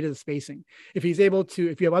just needed the spacing. If you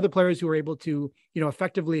have other players who are able to,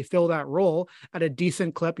 effectively fill that role at a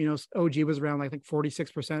decent clip, OG was around, I think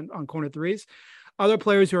 46% on corner threes. Other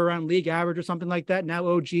players who are around league average or something like that, now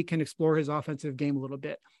OG can explore his offensive game a little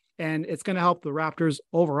bit. And it's going to help the Raptors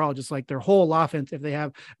overall, just like their whole offense, if they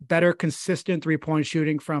have better, consistent 3-point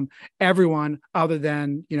shooting from everyone other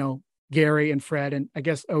than, Gary and Fred and I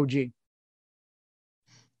guess OG.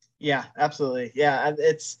 Yeah, absolutely. Yeah,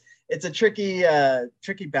 it's a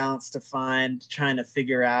tricky balance to find, trying to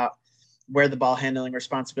figure out where the ball handling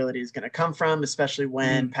responsibility is going to come from, especially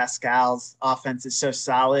when Pascal's offense is so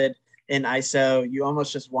solid in ISO. You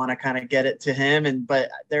almost just want to kind of get it to him. But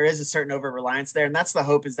there is a certain over-reliance there. And that's the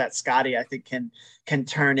hope, is that Scotty, I think, can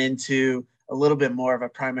turn into a little bit more of a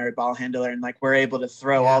primary ball handler. And like, we're able to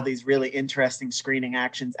throw all these really interesting screening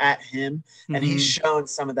actions at him. And he's shown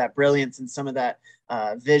some of that brilliance and some of that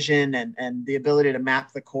vision and the ability to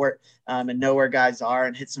map the court and know where guys are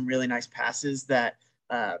and hit some really nice passes that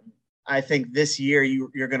I think this year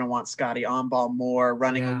you're going to want Scotty on ball more,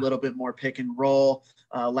 running a little bit more pick and roll,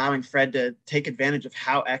 allowing Fred to take advantage of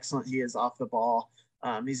how excellent he is off the ball.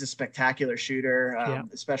 He's a spectacular shooter,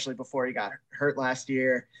 especially before he got hurt last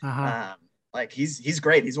year. He's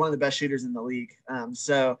great. He's one of the best shooters in the league.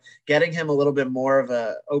 So getting him a little bit more of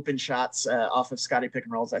a open shots off of Scotty pick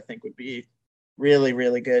and rolls, I think would be really,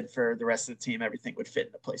 really good for the rest of the team. Everything would fit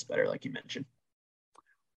into place better, like you mentioned.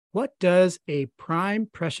 What does a prime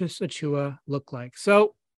Precious Achiuwa look like?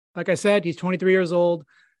 So, like I said, he's 23 years old.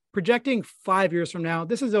 Projecting 5 years from now,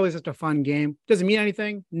 this is always just a fun game. Doesn't mean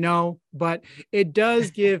anything, no, but it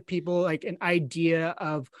does give people like an idea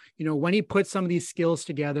of, when he puts some of these skills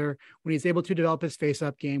together, when he's able to develop his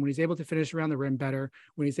face-up game, when he's able to finish around the rim better,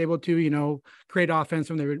 when he's able to, create offense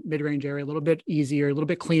from the mid-range area a little bit easier, a little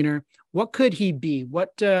bit cleaner. What could he be?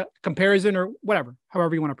 What comparison or whatever,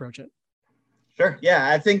 however you want to approach it? Sure. Yeah,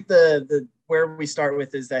 I think the where we start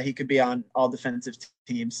with is that he could be on all defensive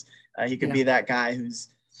teams. He could be that guy who's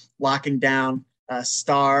locking down a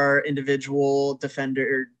star individual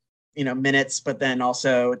defender, minutes, but then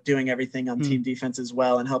also doing everything on team defense as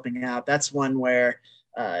well and helping out. That's one where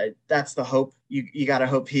that's the hope. You got to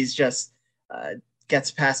hope he's just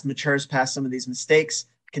matures past some of these mistakes,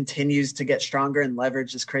 continues to get stronger and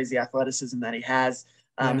leverage this crazy athleticism that he has.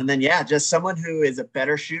 And then, just someone who is a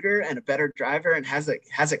better shooter and a better driver and has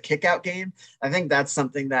a kick out game. I think that's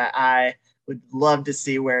something that I would love to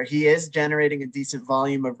see, where he is generating a decent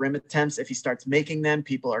volume of rim attempts. If he starts making them,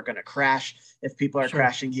 people are going to crash. If people are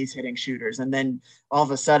crashing, he's hitting shooters. And then all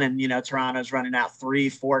of a sudden, Toronto's running out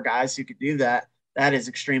 3-4 guys who could do that. That is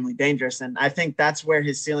extremely dangerous. And I think that's where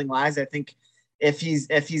his ceiling lies. I think if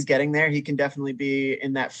he's getting there, he can definitely be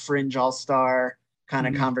in that fringe all-star kind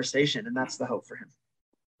of conversation. And that's the hope for him.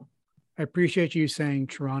 I appreciate you saying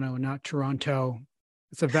Toronto, not Toronto.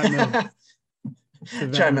 It's a vet move.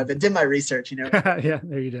 Did my research, Yeah,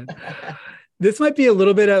 there you did. This might be a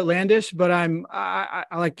little bit outlandish, but I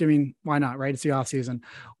like to, why not, right? It's the off season.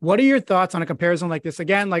 What are your thoughts on a comparison like this?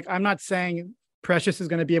 Again, like, I'm not saying Precious is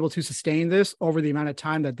going to be able to sustain this over the amount of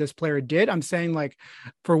time that this player did. I'm saying, like,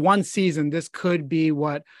 for one season, this could be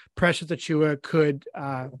what Precious Achiuwa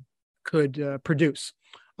could produce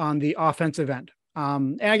on the offensive end.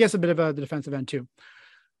 And I guess a bit of the defensive end too.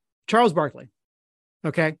 Charles Barkley.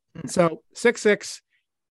 Okay. So 6'6",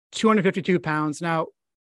 252 pounds. Now,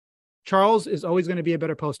 Charles is always going to be a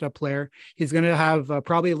better post-up player. He's going to have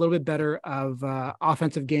probably a little bit better of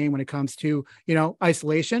offensive game when it comes to,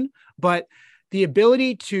 isolation, but the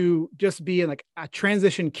ability to just be like a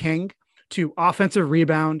transition king to offensive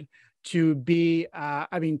rebound, to be,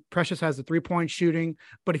 Precious has the 3-point shooting,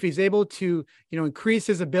 but if he's able to, increase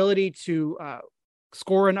his ability to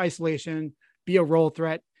score in isolation, be a role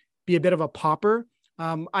threat, be a bit of a popper,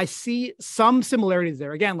 I see some similarities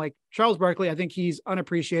there. Again, like Charles Barkley, I think he's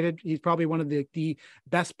unappreciated. He's probably one of the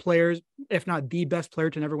best players, if not the best player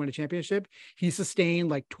to never win a championship. He sustained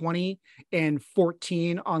like 20 and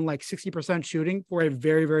 14 on like 60% shooting for a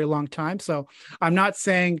very, very long time. So I'm not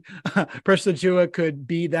saying Precious Achiuwa could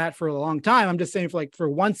be that for a long time. I'm just saying for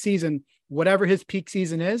one season, whatever his peak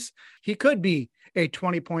season is, he could be a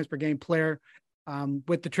 20 points per game player.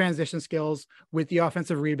 With the transition skills, with the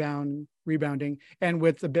offensive rebounding, and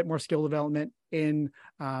with a bit more skill development in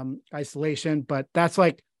isolation. But that's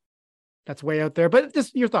way out there. But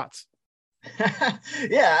just your thoughts.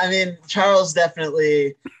 Yeah, I mean, Charles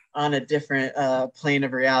definitely on a different plane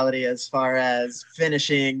of reality as far as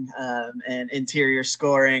finishing and interior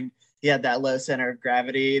scoring. He had that low center of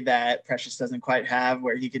gravity that Precious doesn't quite have,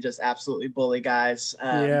 where he could just absolutely bully guys.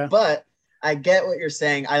 But I get what you're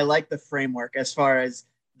saying. I like the framework as far as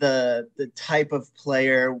the type of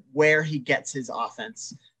player, where he gets his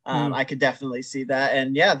offense. I could definitely see that.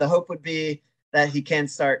 And yeah, the hope would be that he can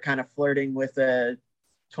start kind of flirting with a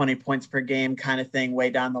 20 points per game kind of thing way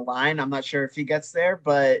down the line. I'm not sure if he gets there,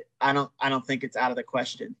 but I don't think it's out of the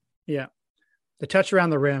question. Yeah. The touch around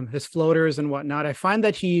the rim, his floaters and whatnot. I find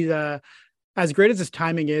that he, as great as his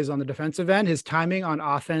timing is on the defensive end, his timing on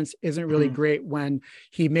offense isn't really great when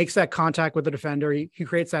he makes that contact with the defender. He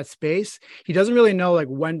creates that space. He doesn't really know like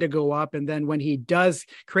when to go up. And then when he does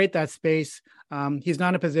create that space, he's not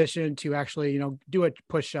in a position to actually, do a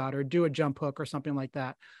push shot or do a jump hook or something like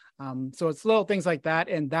that. So it's little things like that.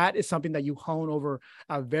 And that is something that you hone over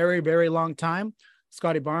a very, very long time.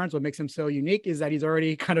 Scottie Barnes, what makes him so unique is that he's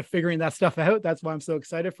already kind of figuring that stuff out. That's why I'm so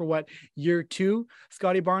excited for what year 2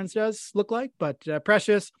 Scottie Barnes does look like. But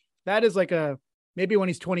Precious, that is like maybe when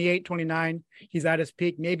he's 28, 29, he's at his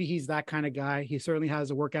peak. Maybe he's that kind of guy. He certainly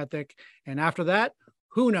has a work ethic. And after that,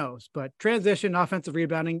 who knows? But transition, offensive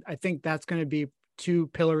rebounding, I think that's going to be 2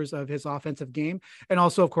 pillars of his offensive game. And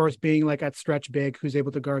also, of course, being like at stretch big, who's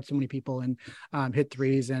able to guard so many people and hit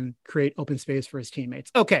threes and create open space for his teammates.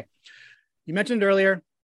 Okay. You mentioned earlier,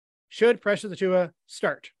 should Precious Achiuwa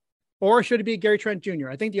start, or should it be Gary Trent Jr.?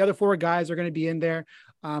 I think the other 4 guys are going to be in there.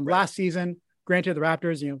 Last season, granted, the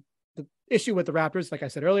Raptors, the issue with the Raptors, like I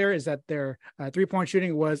said earlier, is that their 3-point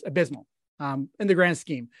shooting was abysmal in the grand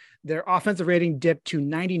scheme. Their offensive rating dipped to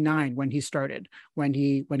 99 when he started. When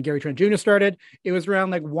Gary Trent Jr. started, it was around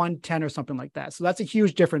like 110 or something like that. So that's a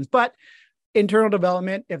huge difference. But internal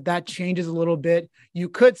development, if that changes a little bit, you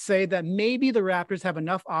could say that maybe the Raptors have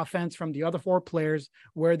enough offense from the other 4 players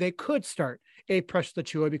where they could start a Precious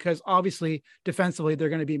Achiuwa, because obviously defensively they're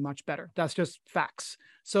going to be much better. That's just facts.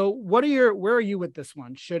 So where are you with this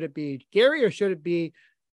one? Should it be Gary or should it be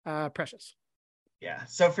Precious? Yeah.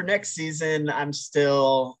 So for next season, I'm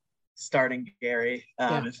still starting Gary.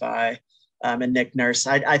 And Nick Nurse.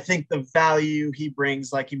 I think the value he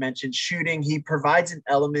brings, like you mentioned, shooting, he provides an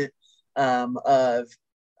element of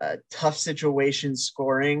tough situation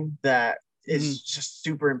scoring that is just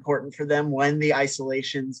super important for them when the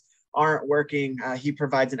isolations aren't working. He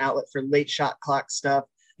provides an outlet for late shot clock stuff,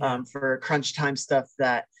 for crunch time stuff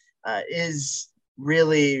that is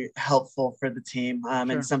really helpful for the team.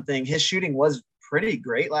 And something, his shooting was pretty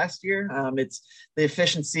great last year. It's the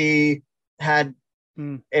efficiency had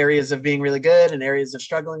areas of being really good and areas of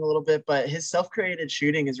struggling a little bit, but his self-created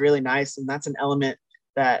shooting is really nice. And that's an element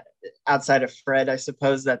that outside of Fred, I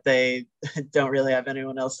suppose that they don't really have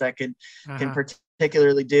anyone else that can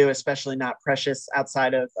particularly do, especially not Precious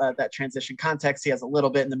outside of that transition context. He has a little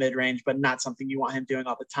bit in the mid range, but not something you want him doing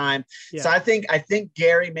all the time. Yeah. So I think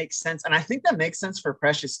Gary makes sense. And I think that makes sense for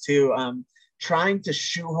Precious too. Trying to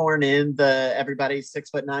shoehorn in the everybody's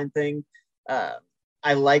 6'9" thing.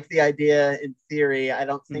 I like the idea in theory. I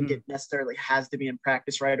don't think it necessarily has to be in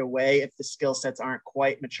practice right away if the skill sets aren't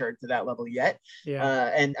quite matured to that level yet.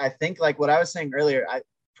 Yeah. And I think like what I was saying earlier,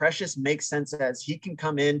 Precious makes sense as he can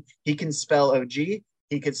come in, he can spell OG,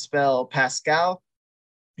 he could spell Pascal,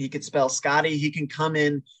 he could spell Scotty, he can come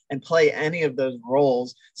in and play any of those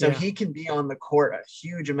roles. So he can be on the court a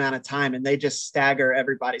huge amount of time and they just stagger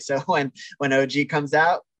everybody. So when OG comes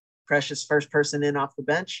out, Precious first person in off the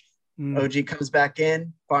bench, OG comes back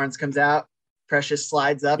in, Barnes comes out, Precious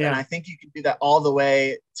slides up. And I think you can do that all the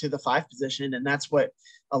way to the 5 position. And that's what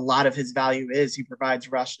a lot of his value is. He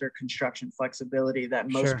provides roster construction flexibility that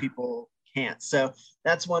most people can't. So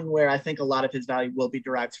that's one where I think a lot of his value will be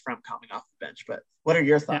derived from coming off the bench. But what are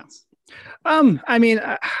your thoughts? I mean,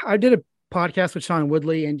 I did a podcast with Sean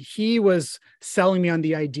Woodley, and he was selling me on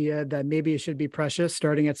the idea that maybe it should be Precious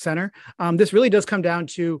starting at center. This really does come down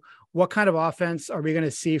to what kind of offense are we going to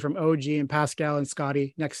see from OG and Pascal and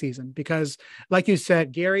Scotty next season? Because like you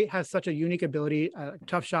said, Gary has such a unique ability,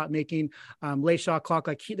 tough shot making, late shot clock.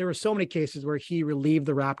 There were so many cases where he relieved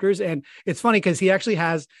the Raptors. And it's funny because he actually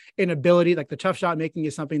has an ability, like the tough shot making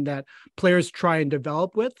is something that players try and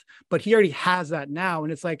develop with, but he already has that now.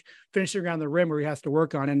 And it's like finishing around the rim where he has to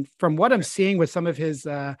work on. And from what I'm seeing with some of his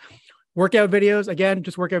workout videos, again,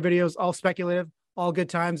 just workout videos, all speculative, all good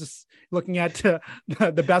times, just looking at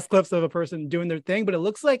the best clips of a person doing their thing. But it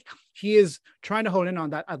looks like he is trying to hone in on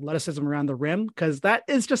that athleticism around the rim, because that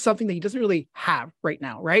is just something that he doesn't really have right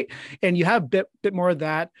now, right? And you have a bit more of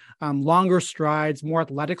that, longer strides, more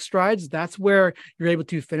athletic strides. That's where you're able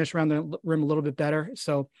to finish around the rim a little bit better.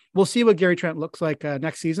 So we'll see what Gary Trent looks like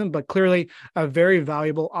next season, but clearly a very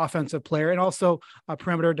valuable offensive player, and also a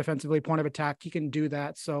perimeter defensively, point of attack. He can do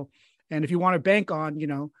that. So, and if you want to bank on,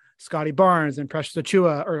 Scotty Barnes and Precious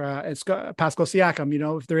Achiuwa or Pascal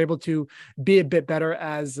Siakam, if they're able to be a bit better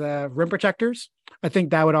as rim protectors, I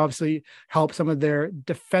think that would obviously help some of their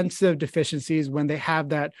defensive deficiencies when they have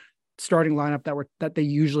that starting lineup that they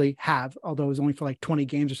usually have, although it was only for like 20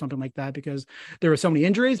 games or something like that because there were so many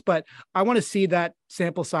injuries. But I want to see that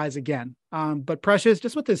sample size again. But Precious,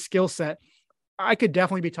 just with his skill set, I could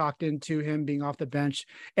definitely be talked into him being off the bench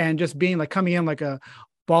and just being like coming in like a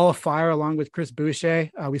ball of fire along with Chris Boucher.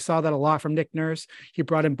 We saw that a lot from Nick Nurse. He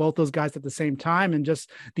brought in both those guys at the same time, and just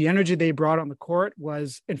the energy they brought on the court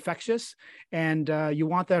was infectious. And you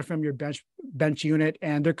want that from your bench unit.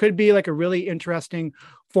 And there could be like a really interesting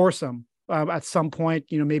foursome at some point.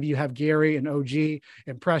 Maybe you have Gary and OG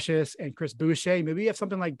and Precious and Chris Boucher. Maybe you have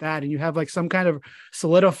something like that, and you have like some kind of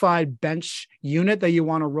solidified bench unit that you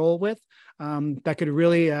want to roll with. That could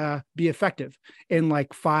really be effective in like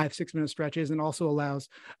 5-6 minute stretches, and also allows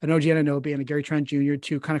an OG Anunoby and a Gary Trent Jr.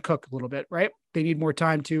 to kind of cook a little bit, right? They need more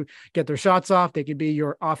time to get their shots off. They could be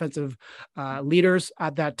your offensive leaders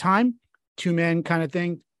at that time, 2-man kind of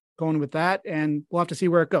thing going with that. And we'll have to see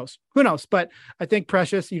where it goes. Who knows? But I think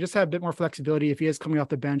Precious, you just have a bit more flexibility if he is coming off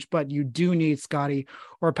the bench, but you do need Scotty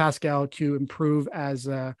or Pascal to improve as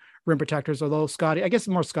rim protectors. Although Scotty, I guess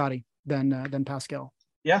more Scotty than Pascal.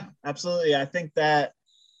 Yeah, absolutely. I think that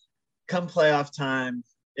come playoff time,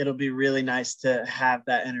 it'll be really nice to have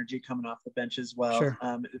that energy coming off the bench as well. Sure.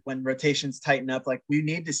 When rotations tighten up, like we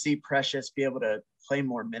need to see Precious be able to play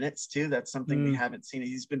more minutes too. That's something we haven't seen.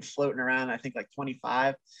 He's been floating around, I think like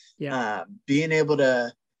 25. Yeah. Being able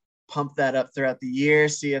to pump that up throughout the year,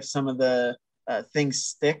 see if some of the things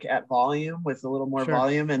stick at volume with a little more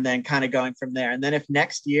volume, and then kind of going from there. And then if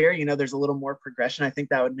next year, there's a little more progression, I think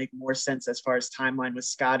that would make more sense as far as timeline with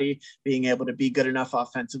Scotty being able to be good enough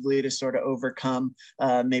offensively to sort of overcome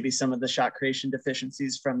maybe some of the shot creation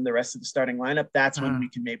deficiencies from the rest of the starting lineup. That's when we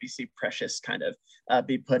can maybe see Precious kind of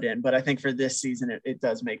be put in. But I think for this season, it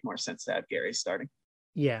does make more sense to have Gary starting.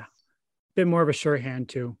 Yeah. Bit more of a sure hand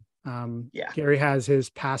too. Gary has his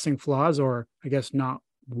passing flaws, or I guess not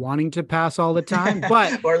wanting to pass all the time,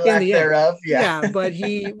 but or lack thereof. But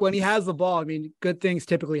when he has the ball, I mean, good things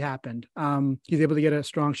typically happened. He's able to get a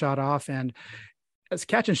strong shot off, and as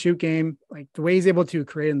catch and shoot game, like the way he's able to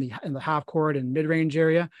create in the half court and mid-range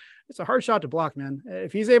area, it's a hard shot to block, man.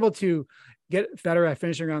 If he's able to get better at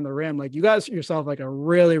finishing around the rim, like you guys yourself, like a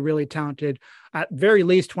really, really talented, at very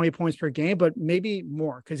least 20 points per game, but maybe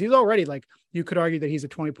more, because he's already, like, you could argue that he's a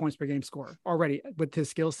 20 points per game scorer already with his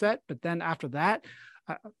skill set. But then after that,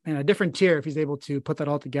 in a different tier, if he's able to put that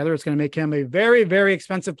all together, it's going to make him a very, very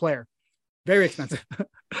expensive player. Very expensive.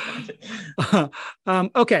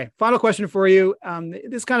 Okay. Final question for you.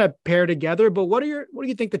 This kind of pair together, but what do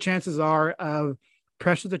you think the chances are of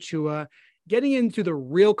Precious Achiuwa getting into the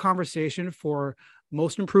real conversation for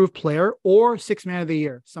most improved player or 6th man of the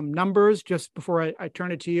year? Some numbers just before I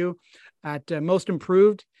turn it to you. At most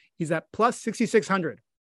improved, he's at plus 6,600.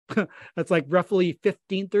 That's like roughly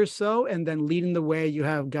 15th or so. And then leading the way, you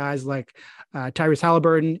have guys like Tyrese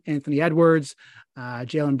Halliburton, Anthony Edwards,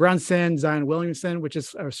 Jalen Brunson, Zion Williamson, which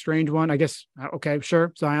is a strange one, I guess. Okay,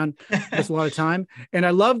 sure. Zion gets a lot of time. And I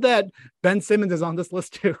love that Ben Simmons is on this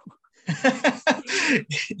list too.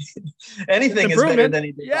 Anything is better than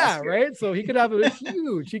he did. Yeah, right. So he could have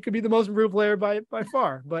he could be the most improved player by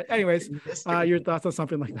far. But anyways, your thoughts on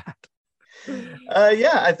something like that?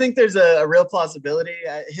 I think there's a real plausibility.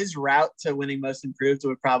 His route to winning most improved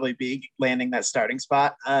would probably be landing that starting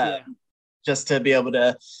spot. just to be able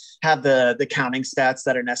to have the counting stats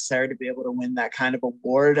that are necessary to be able to win that kind of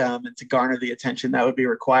award, and to garner the attention that would be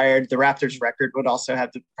required. The Raptors record would also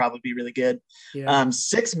have to probably be really good. Yeah.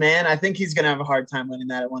 Sixth man, I think he's going to have a hard time winning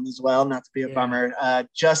that one as well, not to be a bummer,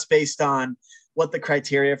 just based on what the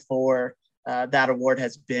criteria for that award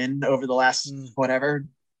has been over the last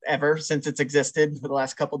ever since it's existed for the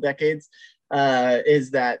last couple decades,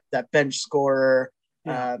 is that bench scorer,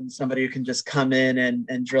 somebody who can just come in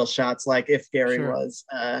and drill shots like if Gary was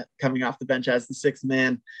coming off the bench as the sixth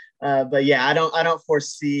man. But yeah, I don't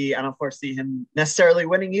foresee him necessarily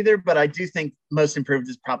winning either, but I do think most improved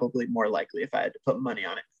is probably more likely if I had to put money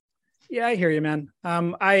on it. Yeah, I hear you, man.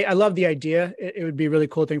 I love the idea. It would be a really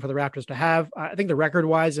cool thing for the Raptors to have. I think the record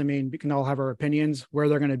wise, I mean, we can all have our opinions where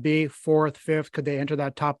they're going to be, 4th, 5th. Could they enter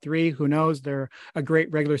that top 3? Who knows? They're a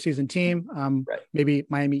great regular season team. Maybe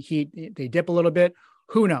Miami Heat, they dip a little bit.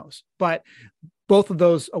 Who knows? But both of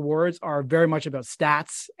those awards are very much about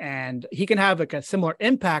stats, and he can have like a similar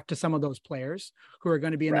impact to some of those players who are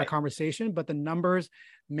going to be in that conversation, but the numbers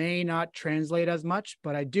may not translate as much.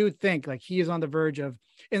 But I do think like he is on the verge of,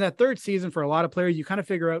 in that 3rd season, for a lot of players, you kind of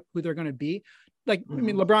figure out who they're going to be. Like, I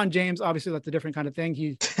mean, LeBron James, obviously that's a different kind of thing.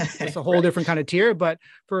 It's a whole different kind of tier, but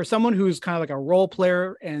for someone who's kind of like a role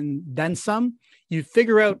player and then some, you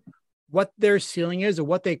figure out what their ceiling is or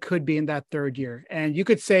what they could be in that 3rd year. And you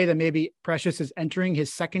could say that maybe Precious is entering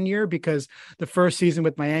his 2nd year because the 1st season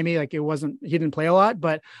with Miami, like he didn't play a lot,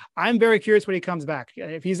 but I'm very curious when he comes back.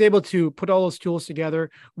 If he's able to put all those tools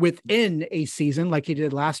together within a season, like he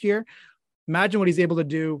did last year, imagine what he's able to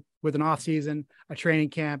do with an off season, a training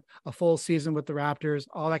camp, a full season with the Raptors,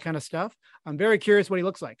 all that kind of stuff. I'm very curious what he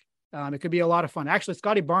looks like. It could be a lot of fun. Actually,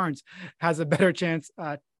 Scotty Barnes has a better chance,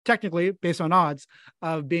 technically based on odds,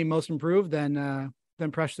 of being most improved than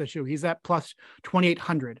Precious Achiuwa. He's at plus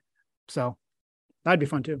 2,800. So that'd be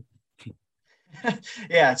fun too.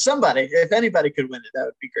 Yeah. If anybody could win it, that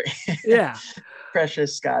would be great. Yeah.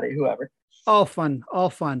 Precious, Scotty, whoever. All fun.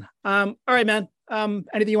 All right, man.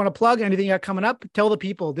 Anything you want to plug? Anything you got coming up? Tell the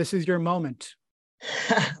people, this is your moment.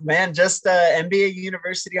 Man, just NBA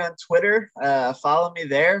University on Twitter. Follow me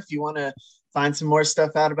there if you want to find some more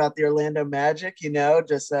stuff out about the Orlando Magic,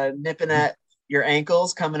 just nipping at your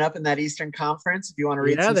ankles coming up in that Eastern Conference. If you want to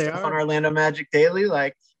read some stuff on Orlando Magic Daily,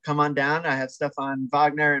 like come on down. I have stuff on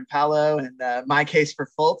Wagner and Paolo and my case for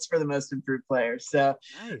Fultz for the most improved players. So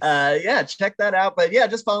nice. Check that out. But yeah,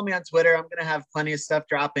 just follow me on Twitter. I'm going to have plenty of stuff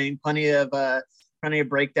dropping, plenty of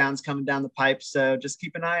breakdowns coming down the pipe. So just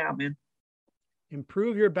keep an eye out, man.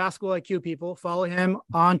 Improve your basketball IQ, people. Follow him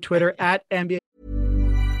on Twitter at NBA.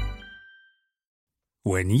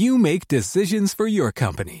 When you make decisions for your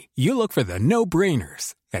company, you look for the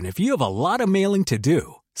no-brainers. And if you have a lot of mailing to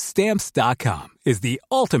do, Stamps.com is the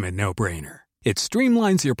ultimate no-brainer. It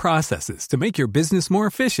streamlines your processes to make your business more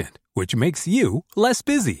efficient, which makes you less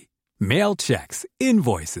busy. Mail checks,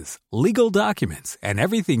 invoices, legal documents, and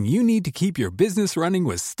everything you need to keep your business running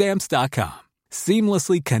with Stamps.com.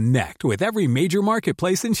 Seamlessly connect with every major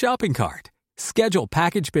marketplace and shopping cart. Schedule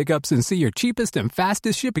package pickups and see your cheapest and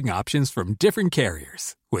fastest shipping options from different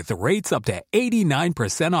carriers. With rates up to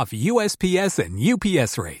 89% off USPS and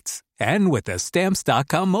UPS rates. And with the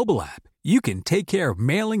Stamps.com mobile app, you can take care of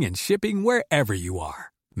mailing and shipping wherever you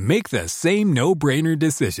are. Make the same no-brainer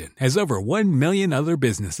decision as over 1 million other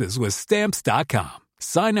businesses with Stamps.com.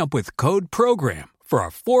 Sign up with code PROGRAM for a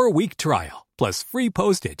 4-week trial, plus free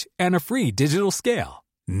postage and a free digital scale.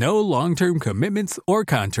 No long-term commitments or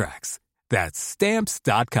contracts. That's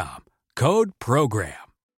Stamps.com. Code PROGRAM.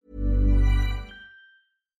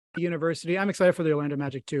 University. I'm excited for the Orlando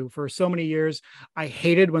Magic too. For so many years, I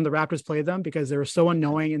hated when the Raptors played them because they were so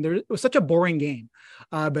annoying and it was such a boring game.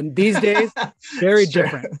 But these days, very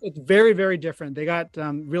different. It's very, very different. They got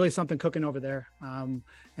really something cooking over there. And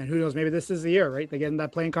who knows, maybe this is the year, right? They get in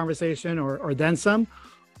that playing conversation or then some.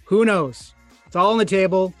 Who knows? It's all on the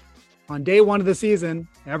table. On day 1 of the season,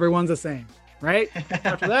 everyone's the same, right?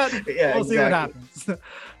 After that, we'll see what happens.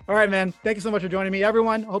 All right, man. Thank you so much for joining me,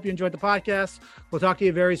 everyone. I hope you enjoyed the podcast. We'll talk to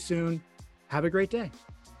you very soon. Have a great day.